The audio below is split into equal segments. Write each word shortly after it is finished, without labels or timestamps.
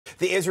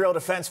The Israel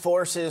Defense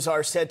Forces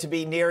are said to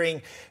be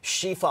nearing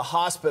Shifa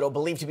Hospital,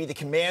 believed to be the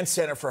command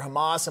center for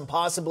Hamas and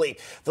possibly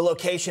the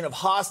location of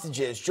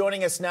hostages.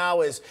 Joining us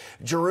now is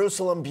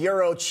Jerusalem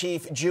Bureau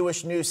Chief,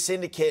 Jewish News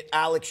Syndicate,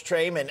 Alex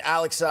Traiman.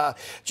 Alex,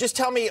 just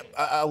tell me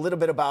a little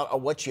bit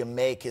about what you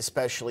make,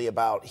 especially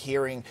about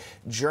hearing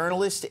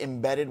journalists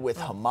embedded with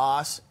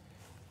Hamas,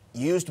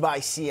 used by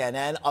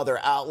CNN, other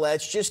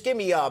outlets. Just give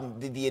me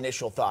the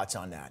initial thoughts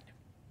on that.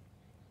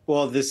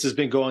 Well, this has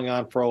been going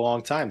on for a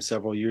long time.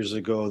 Several years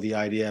ago, the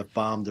IDF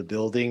bombed a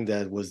building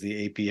that was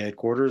the AP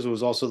headquarters. It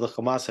was also the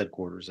Hamas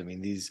headquarters. I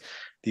mean,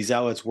 these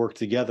outlets work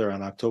together.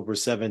 On October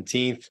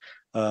 17th,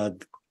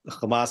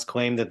 Hamas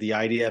claimed that the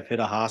IDF hit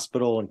a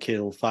hospital and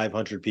killed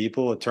 500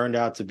 people. It turned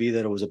out to be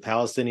that it was a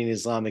Palestinian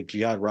Islamic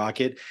Jihad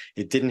rocket.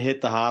 It didn't hit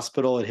the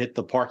hospital. It hit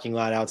the parking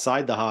lot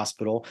outside the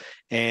hospital.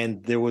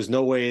 And there was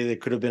no way it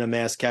could have been a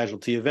mass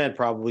casualty event.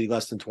 Probably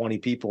less than 20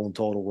 people in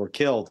total were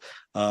killed.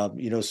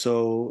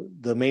 So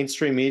the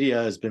mainstream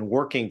media has been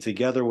working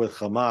together with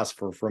Hamas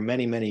for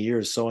many, many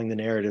years, sowing the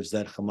narratives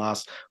that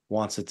Hamas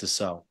wants it to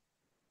sow.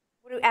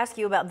 To ask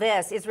you about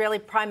this, Israeli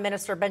Prime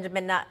Minister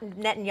Benjamin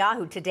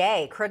Netanyahu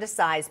today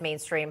criticized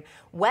mainstream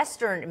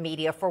Western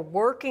media for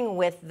working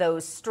with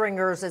those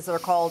stringers, as they're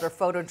called, or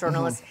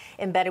photojournalists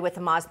embedded with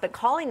Hamas, but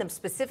calling them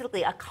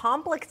specifically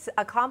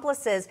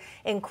accomplices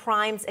in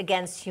crimes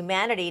against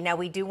humanity. Now,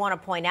 we do want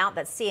to point out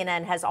that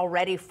CNN has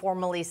already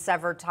formally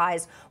severed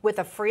ties with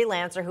a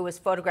freelancer who was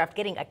photographed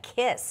getting a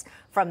kiss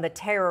from the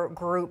terror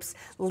group's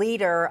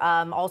leader.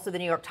 Also, the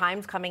New York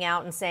Times coming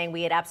out and saying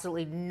we had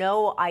absolutely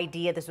no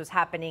idea this was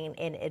happening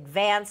in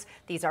advance.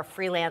 These are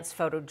freelance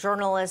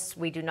photojournalists.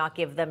 We do not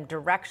give them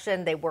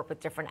direction. They work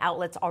with different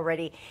outlets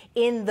already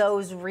in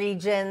those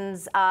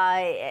regions.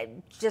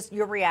 Just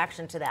your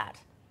reaction to that.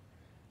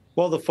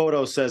 Well, the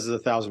photo says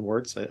 1,000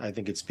 words. I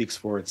think it speaks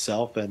for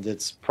itself, and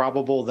it's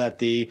probable that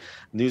the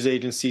news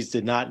agencies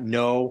did not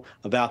know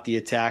about the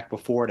attack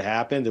before it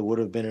happened. It would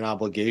have been an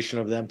obligation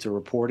of them to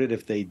report it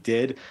if they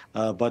did.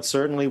 But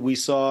certainly we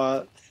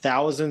saw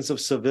thousands of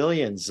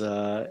civilians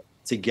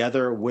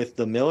together with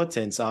the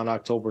militants on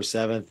October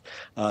 7th,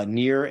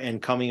 near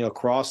and coming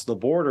across the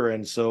border.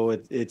 And so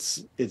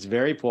it's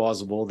very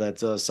plausible that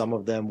some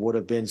of them would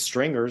have been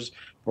stringers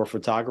or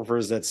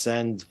photographers that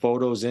send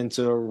photos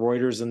into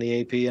Reuters and the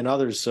AP and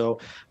others. So,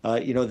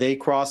 they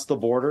crossed the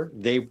border,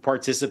 they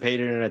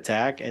participated in an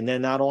attack, and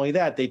then not only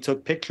that, they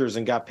took pictures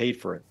and got paid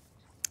for it.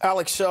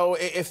 Alex, so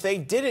if they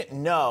didn't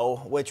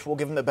know, which we'll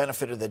give them the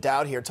benefit of the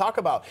doubt here, talk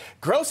about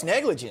gross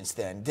negligence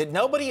then. Did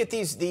nobody at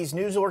these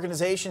news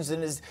organizations,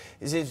 and as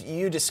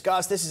you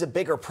discussed, this is a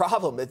bigger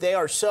problem, that they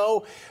are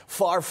so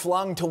far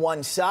flung to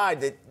one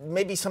side that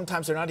maybe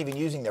sometimes they're not even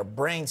using their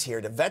brains here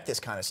to vet this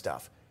kind of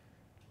stuff?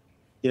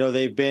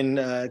 They've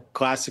been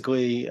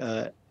classically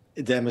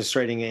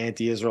demonstrating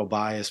anti-Israel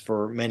bias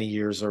for many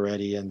years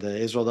already, and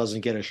Israel doesn't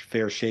get a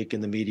fair shake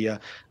in the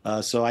media.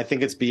 So I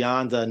think it's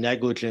beyond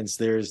negligence.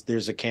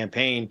 There's a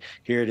campaign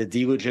here to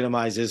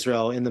delegitimize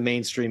Israel in the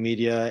mainstream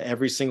media.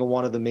 Every single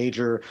one of the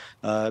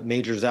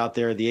majors out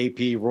there, the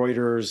AP,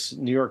 Reuters,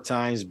 New York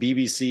Times,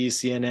 BBC,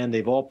 CNN,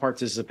 they've all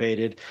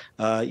participated.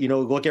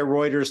 Look at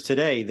Reuters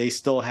today. They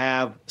still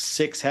have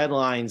 6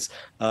 headlines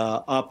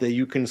up that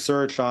you can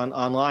search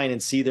online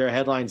and see their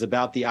headlines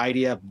about the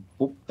IDF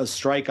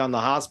strike on the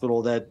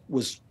hospital that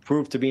was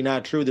proved to be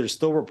not true. They're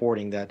still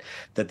reporting that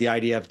the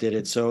IDF did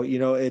it. So,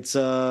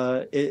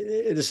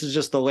 this is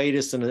just the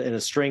latest in a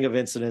string of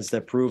incidents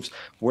that proves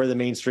where the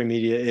mainstream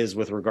media is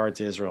with regard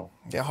to Israel.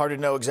 Yeah, hard to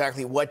know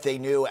exactly what they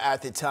knew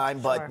at the time,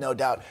 but no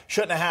doubt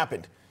shouldn't have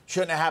happened.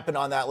 Shouldn't have happened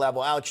on that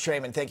level. Alex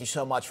Traiman, thank you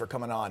so much for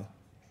coming on.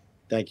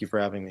 Thank you for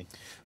having me.